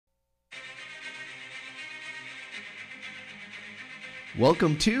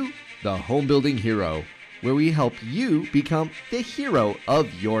Welcome to the Home Building Hero, where we help you become the hero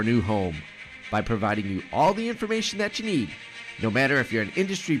of your new home by providing you all the information that you need. No matter if you're an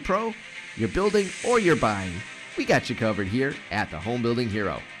industry pro, you're building, or you're buying, we got you covered here at the Home Building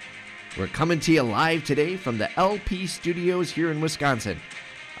Hero. We're coming to you live today from the LP Studios here in Wisconsin.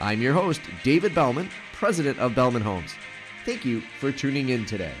 I'm your host, David Bellman, president of Bellman Homes. Thank you for tuning in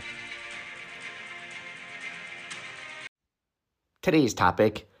today. Today's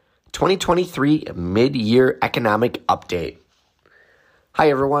topic, 2023 Mid-Year Economic Update. Hi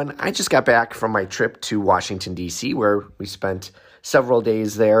everyone, I just got back from my trip to Washington, D.C., where we spent several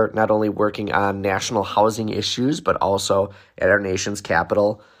days there, not only working on national housing issues, but also at our nation's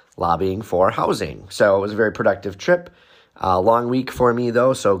capital, lobbying for housing. So it was a very productive trip. A long week for me,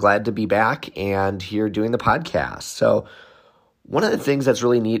 though, so glad to be back and here doing the podcast. So one of the things that's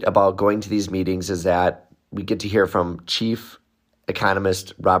really neat about going to these meetings is that we get to hear from Chief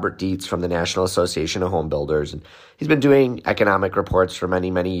Economist Robert Dietz from the National Association of Home Builders. And he's been doing economic reports for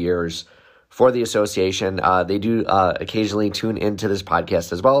many, many years for the association. They do occasionally tune into this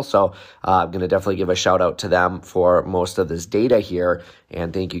podcast as well. So I'm going to definitely give a shout out to them for most of this data here.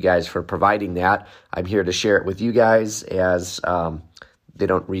 And thank you guys for providing that. I'm here to share it with you guys as they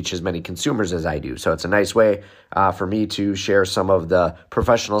don't reach as many consumers as I do. So it's a nice way for me to share some of the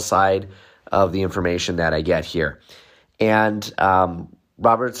professional side of the information that I get here. And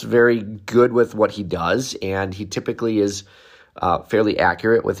Robert's very good with what he does, and he typically is fairly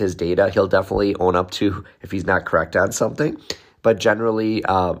accurate with his data. He'll definitely own up to if he's not correct on something. But generally,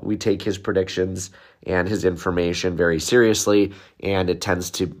 we take his predictions and his information very seriously, and it tends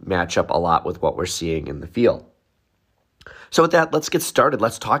to match up a lot with what we're seeing in the field. So with that, let's get started.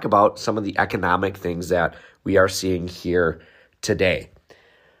 Let's talk about some of the economic things that we are seeing here today.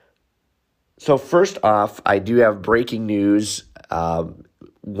 So first off, I do have breaking news.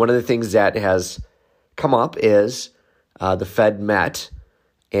 One of the things that has come up is the Fed met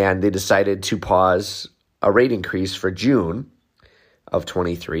and they decided to pause a rate increase for June of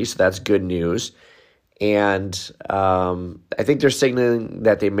 23. So that's good news. And I think they're signaling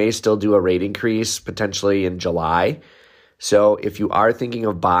that they may still do a rate increase potentially in July. So if you are thinking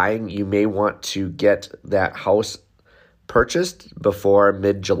of buying, you may want to get that house purchased before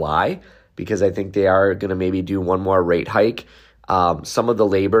mid-July, because I think they are going to maybe do one more rate hike. Some of the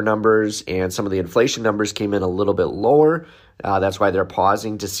labor numbers and some of the inflation numbers came in a little bit lower. That's why they're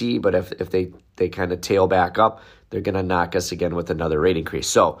pausing to see. But if they kind of tail back up, they're going to knock us again with another rate increase.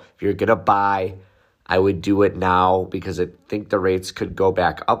 So if you're going to buy, I would do it now because I think the rates could go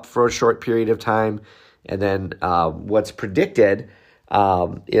back up for a short period of time. And then what's predicted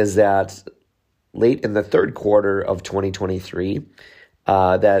is that late in the third quarter of 2023,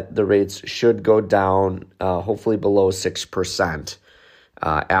 that the rates should go down, hopefully below 6%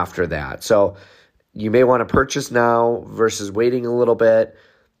 after that. So you may want to purchase now versus waiting a little bit,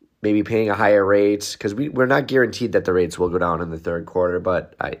 maybe paying a higher rate, because we're not guaranteed that the rates will go down in the third quarter,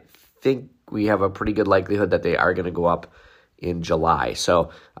 but I think we have a pretty good likelihood that they are going to go up in July.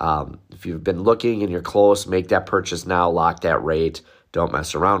 So if you've been looking and you're close, make that purchase now, lock that rate, don't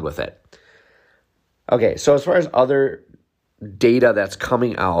mess around with it. Okay, so as far as other data that's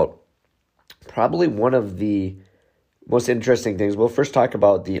coming out, probably one of the most interesting things, we'll first talk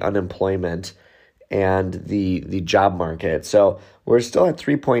about the unemployment and the job market. So we're still at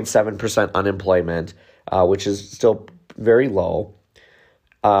 3.7% unemployment, which is still very low.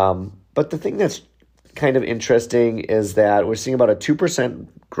 But the thing that's kind of interesting is that we're seeing about a 2%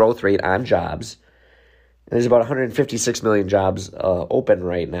 growth rate on jobs. And there's about 156 million jobs open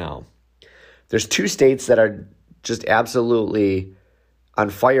right now. There's two states that are just absolutely on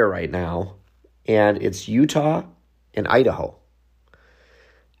fire right now, and it's Utah and Idaho.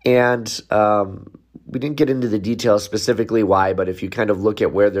 And we didn't get into the details specifically why, but if you kind of look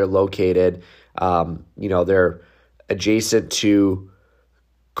at where they're located, they're adjacent to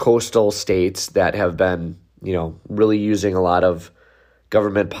coastal states that have been, really using a lot of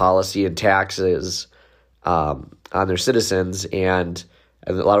government policy and taxes on their citizens, and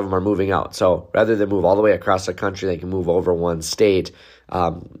a lot of them are moving out. So rather than move all the way across the country, they can move over one state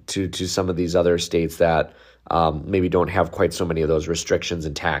to some of these other states that maybe don't have quite so many of those restrictions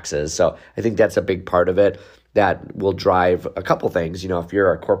and taxes. So I think that's a big part of it that will drive a couple things. If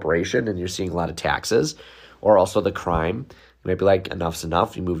you're a corporation and you're seeing a lot of taxes, or also the crime, you might be like, enough's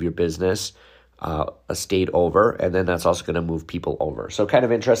enough. You move your business a state over, and then that's also going to move people over. So kind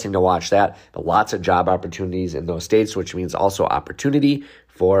of interesting to watch that. But lots of job opportunities in those states, which means also opportunity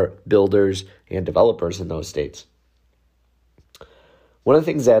for builders and developers in those states. One of the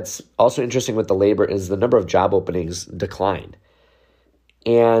things that's also interesting with the labor is the number of job openings declined.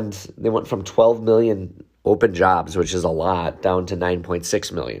 And they went from 12 million open jobs, which is a lot, down to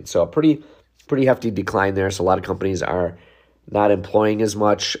 9.6 million. So a pretty hefty decline there. So a lot of companies are not employing as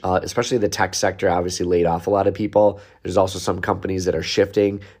much, especially the tech sector obviously laid off a lot of people. There's also some companies that are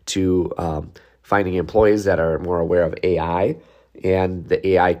shifting to finding employees that are more aware of AI, and the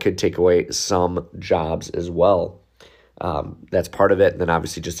AI could take away some jobs as well. That's part of it, and then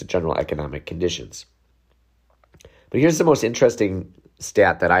obviously just the general economic conditions. But here's the most interesting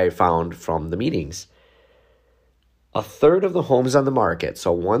stat that I found from the meetings. A third of the homes on the market,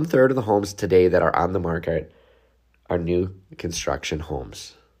 so 1/3 of the homes today that are on the market are new construction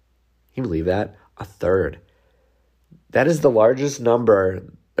homes. Can you believe that? A third. That is the largest number,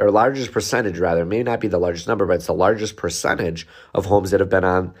 or largest percentage rather. It may not be the largest number, but it's the largest percentage of homes that have been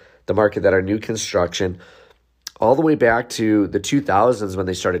on the market that are new construction all the way back to the 2000s when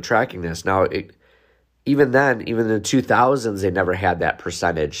they started tracking this. Now, even then, even in the 2000s, they never had that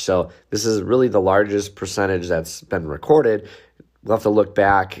percentage. So this is really the largest percentage that's been recorded. We'll have to look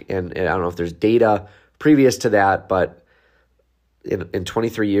back, and I don't know if there's data previous to that, but in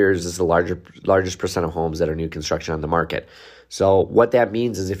 23 years, this is the largest percent of homes that are new construction on the market. So what that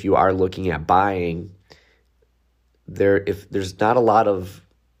means is if you are looking at buying, if there's not a lot of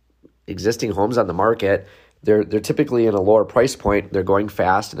existing homes on the market, they're typically in a lower price point. They're going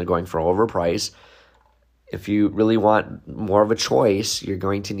fast and they're going for overprice. If you really want more of a choice, you're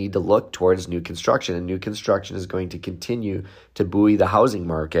going to need to look towards new construction, and new construction is going to continue to buoy the housing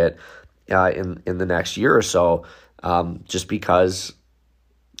market in the next year or so, just because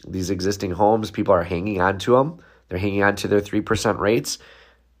these existing homes, people are hanging on to them. They're hanging on to their 3% rates.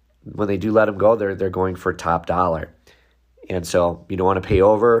 When they do let them go, they're going for top dollar. And so you don't want to pay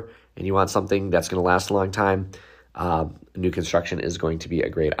over, and you want something that's going to last a long time. New construction is going to be a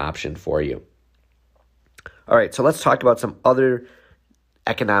great option for you. All right, so let's talk about some other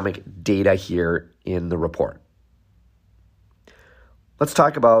economic data here in the report. Let's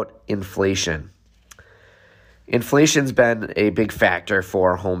talk about inflation. Inflation's been a big factor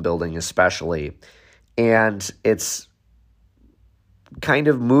for home building especially, and it's kind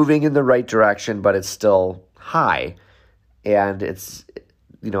of moving in the right direction, but it's still high, and it's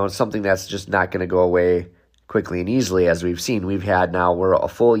something that's just not going to go away quickly and easily. As we've seen, we're a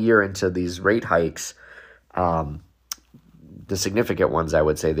full year into these rate hikes. The significant ones, I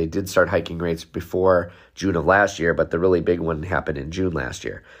would say, they did start hiking rates before June of last year, but the really big one happened in June last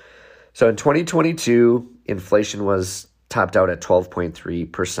year. So in 2022, inflation was topped out at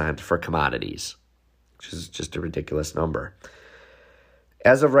 12.3% for commodities, which is just a ridiculous number.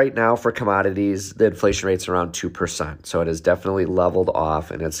 As of right now, for commodities, the inflation rate's around 2%. So it has definitely leveled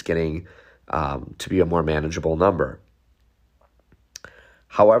off, and it's getting to be a more manageable number.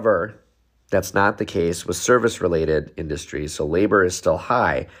 However, that's not the case with service-related industries. So labor is still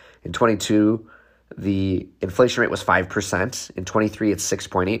high. In 22, the inflation rate was 5%. In 23, it's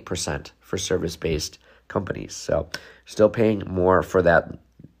 6.8% for service-based companies. So still paying more for that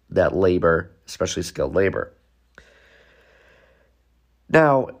labor, especially skilled labor.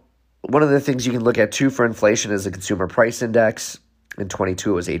 Now, one of the things you can look at too for inflation is the consumer price index. In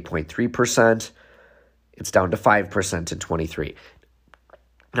 22, it was 8.3%. It's down to 5% in 23.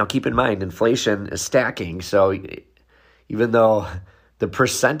 Now, keep in mind, inflation is stacking. So even though the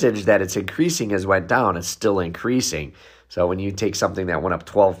percentage that it's increasing has went down, it's still increasing. So when you take something that went up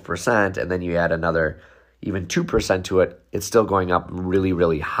 12% and then you add another even 2% to it, it's still going up really,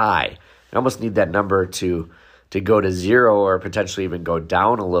 really high. You almost need that number to go to zero, or potentially even go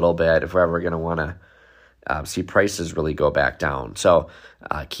down a little bit if we're ever going to want to see prices really go back down. So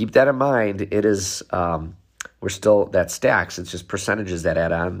keep that in mind. It is we're still, that stacks. It's just percentages that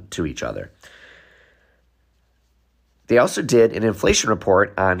add on to each other. They also did an inflation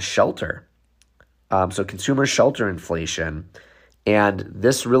report on shelter. So consumer shelter inflation. And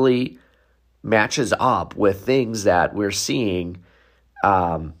this really matches up with things that we're seeing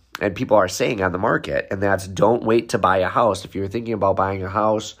and people are saying on the market. And that's, don't wait to buy a house. If you're thinking about buying a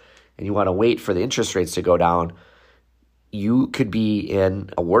house and you want to wait for the interest rates to go down, you could be in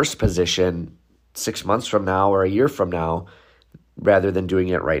a worse position 6 months from now or a year from now rather than doing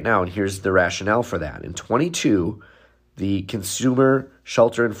it right now. And here's the rationale for that. In 22, the consumer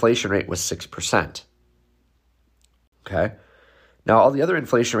shelter inflation rate was 6%. Okay. Now, all the other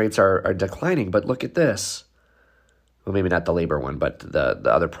inflation rates are declining, but look at this. Well, maybe not the labor one, but the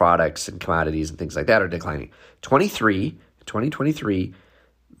other products and commodities and things like that are declining. 2023,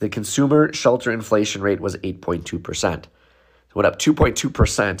 the consumer shelter inflation rate was 8.2%. It went up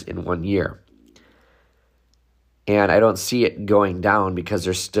 2.2% in 1 year. And I don't see it going down because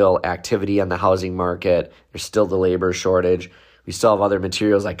there's still activity on the housing market. There's still the labor shortage. We still have other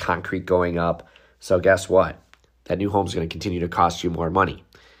materials like concrete going up. So guess what? That new home is going to continue to cost you more money.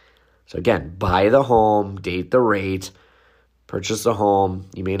 So again, buy the home, date the rate, purchase the home.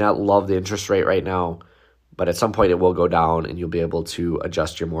 You may not love the interest rate right now, but at some point it will go down and you'll be able to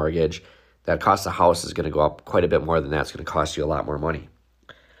adjust your mortgage. That cost of the house is going to go up quite a bit more than that. It's going to cost you a lot more money.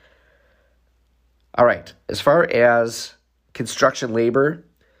 All right, as far as construction labor,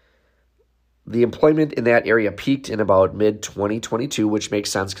 the employment in that area peaked in about mid-2022, which makes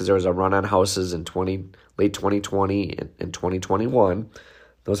sense because there was a run on houses in late 2020 and 2021.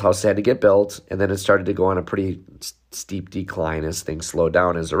 Those houses had to get built, and then it started to go on a pretty steep decline as things slowed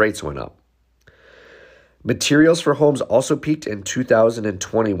down as the rates went up. Materials for homes also peaked in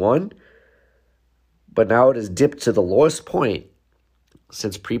 2021, but now it has dipped to the lowest point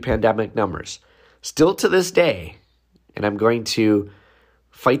since pre-pandemic numbers. Still to this day, and I'm going to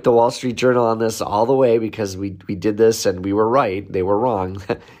fight the Wall Street Journal on this all the way because we did this and we were right. They were wrong.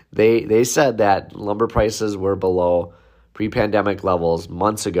 They said that lumber prices were below pre-pandemic levels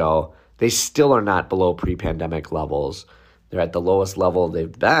months ago. They still are not below pre-pandemic levels. They're at the lowest level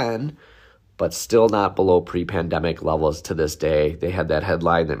they've been, but still not below pre-pandemic levels to this day. They had that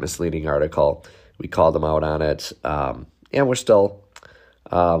headline, that misleading article. We called them out on it, and we're still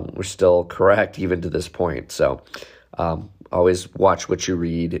correct even to this point. So always watch what you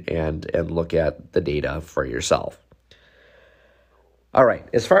read and look at the data for yourself. All right,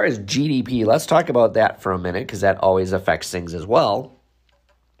 as far as GDP, let's talk about that for a minute because that always affects things as well.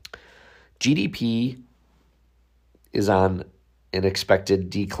 GDP is on an expected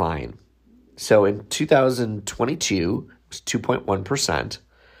decline. So in 2022, it was 2.1%.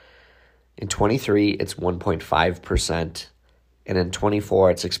 In 23, it's 1.5%. And in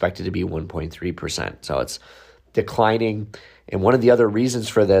 24, it's expected to be 1.3%. So it's declining. And one of the other reasons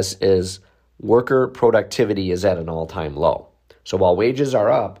for this is worker productivity is at an all-time low. So while wages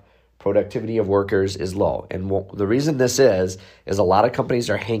are up, productivity of workers is low. And the reason this is a lot of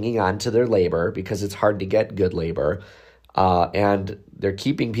companies are hanging on to their labor because it's hard to get good labor. And they're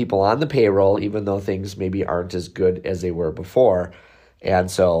keeping people on the payroll even though things maybe aren't as good as they were before.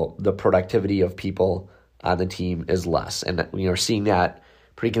 And so the productivity of people on the team is less. And we're seeing that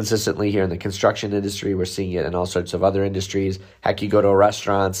pretty consistently here in the construction industry. We're seeing it in all sorts of other industries. Heck, you go to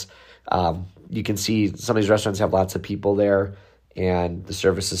restaurants, you can see some of these restaurants have lots of people there and the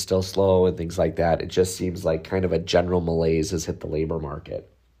service is still slow and things like that. It just seems like kind of a general malaise has hit the labor market.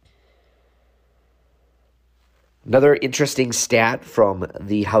 Another interesting stat from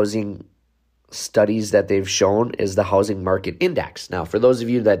the housing studies that they've shown is the housing market index. Now, for those of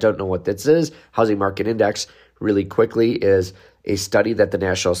you that don't know what this is, housing market index really quickly is a study that the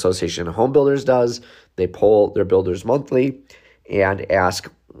National Association of Home Builders does. They poll their builders monthly and ask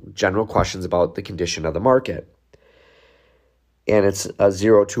general questions about the condition of the market. And it's a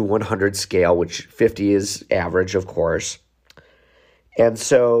 0 to 100 scale, which 50 is average, of course. And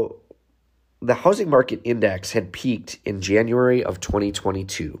so the housing market index had peaked in January of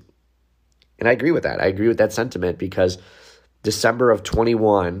 2022. And I agree with that. I agree with that sentiment because December of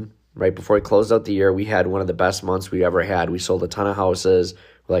 21, right before we closed out the year, we had one of the best months we ever had. We sold a ton of houses.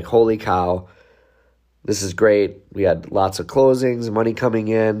 We're like, holy cow, this is great. We had lots of closings, money coming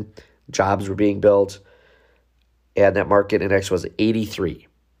in, jobs were being built. And that market index was 83,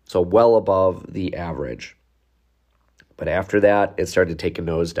 so well above the average. But after that, it started to take a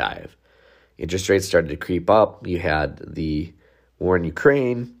nosedive. Interest rates started to creep up. You had the war in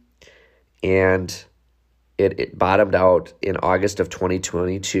Ukraine, and it bottomed out in August of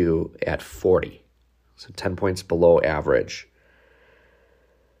 2022 at 40, so 10 points below average.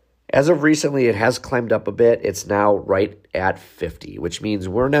 As of recently, it has climbed up a bit. It's now right at 50, which means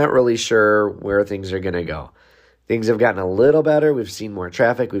we're not really sure where things are going to go. Things have gotten a little better. We've seen more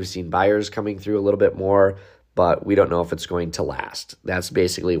traffic. We've seen buyers coming through a little bit more, but we don't know if it's going to last. That's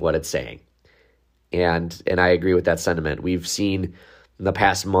basically what it's saying. And I agree with that sentiment. We've seen in the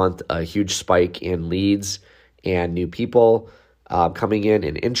past month a huge spike in leads and new people coming in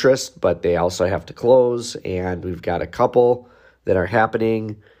interest, but they also have to close. And we've got a couple that are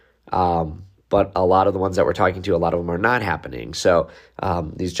happening, but a lot of the ones that we're talking to, a lot of them are not happening. So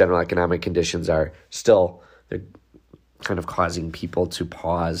these general economic conditions are still, they're kind of causing people to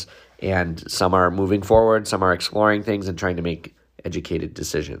pause. And some are moving forward, some are exploring things and trying to make educated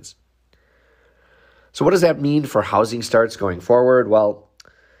decisions. So what does that mean for housing starts going forward? Well,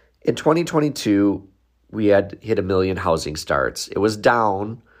 in 2022, we had hit 1 million housing starts. It was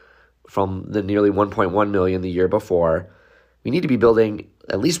down from the nearly 1.1 million the year before. We need to be building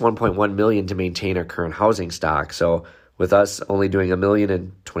at least 1.1 million to maintain our current housing stock. So with us only doing 1 million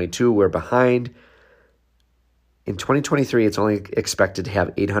in 22, we're behind. In 2023, it's only expected to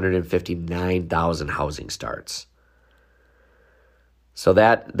have 859,000 housing starts. So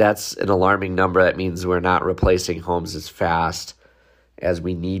that's an alarming number. That means we're not replacing homes as fast as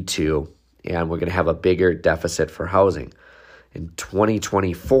we need to, and we're going to have a bigger deficit for housing. In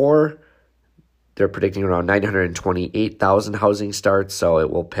 2024, they're predicting around 928,000 housing starts, so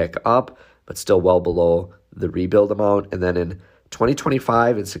it will pick up, but still well below the rebuild amount. And then in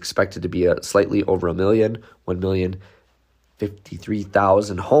 2025, it's expected to be slightly over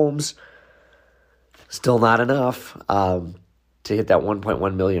 1,053,000 homes. Still not enough to hit that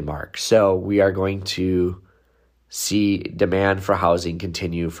 1.1 million mark. So we are going to see demand for housing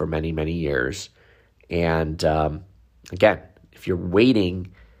continue for many, many years. And again, if you're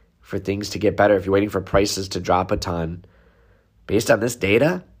waiting for things to get better, if you're waiting for prices to drop a ton, based on this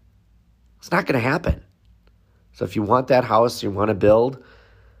data, it's not going to happen. So if you want that house, you want to build,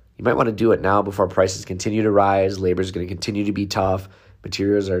 you might want to do it now before prices continue to rise. Labor is going to continue to be tough.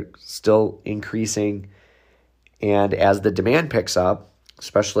 Materials are still increasing. And as the demand picks up,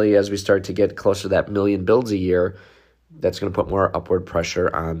 especially as we start to get closer to that million builds a year, that's going to put more upward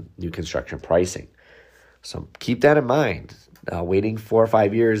pressure on new construction pricing. So keep that in mind. Waiting 4 or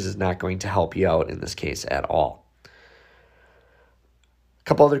 5 years is not going to help you out in this case at all. A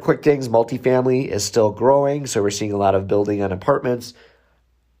couple other quick things. Multifamily is still growing, so we're seeing a lot of building on apartments.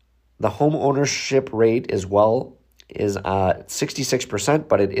 The home ownership rate is 66%,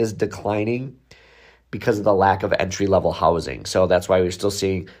 but it is declining because of the lack of entry-level housing. So that's why we're still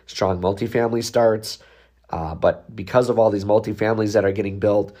seeing strong multifamily starts. But because of all these multifamilies that are getting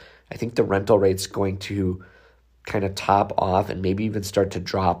built, I think the rental rate's going to kind of top off and maybe even start to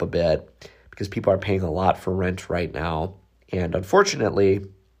drop a bit because people are paying a lot for rent right now. And unfortunately,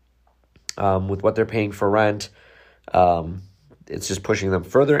 with what they're paying for rent, it's just pushing them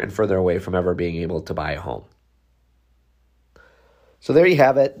further and further away from ever being able to buy a home. So there you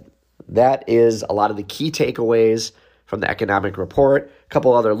have it. That is a lot of the key takeaways from the economic report. A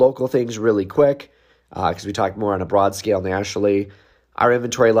couple other local things really quick, because we talked more on a broad scale nationally. Our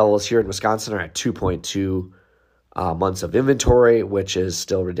inventory levels here in Wisconsin are at 2.2 months of inventory, which is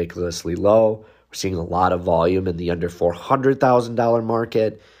still ridiculously low. We're seeing a lot of volume in the under $400,000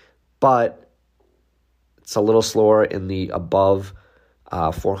 market, but it's a little slower in the above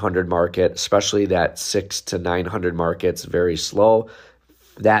 400 market, especially that 600 to 900 market's very slow.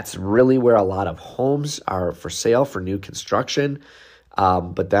 That's really where a lot of homes are for sale for new construction.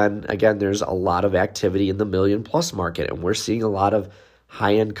 But then again, there's a lot of activity in the million-plus market, and we're seeing a lot of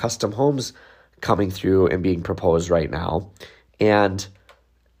high-end custom homes coming through and being proposed right now. And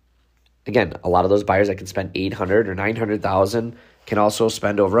again, a lot of those buyers that can spend $800,000 or $900,000 can also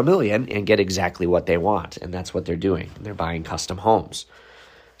spend over $1 million and get exactly what they want, and that's what they're doing. They're buying custom homes.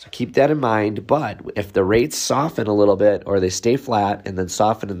 So keep that in mind. But if the rates soften a little bit or they stay flat and then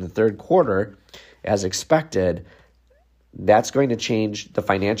soften in the third quarter as expected, that's going to change the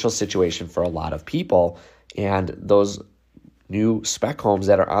financial situation for a lot of people. And those new spec homes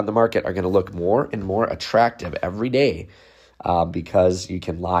that are on the market are going to look more and more attractive every day because you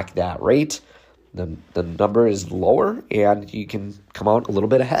can lock that rate. The number is lower and you can come out a little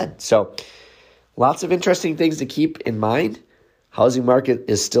bit ahead. So lots of interesting things to keep in mind. Housing market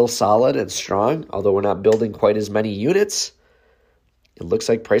is still solid and strong, although we're not building quite as many units. It looks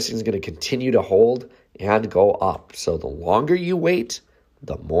like pricing is going to continue to hold and go up. So the longer you wait,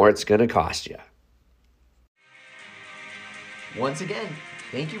 the more it's going to cost you. Once again,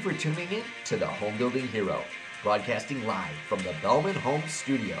 thank you for tuning in to the Home Building Hero, broadcasting live from the Bellman Home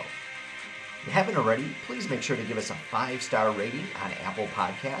Studio. If you haven't already, please make sure to give us a 5-star rating on Apple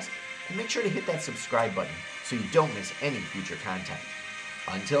Podcasts and make sure to hit that subscribe button so you don't miss any future content.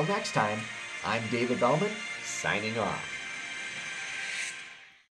 Until next time, I'm David Bellman, signing off.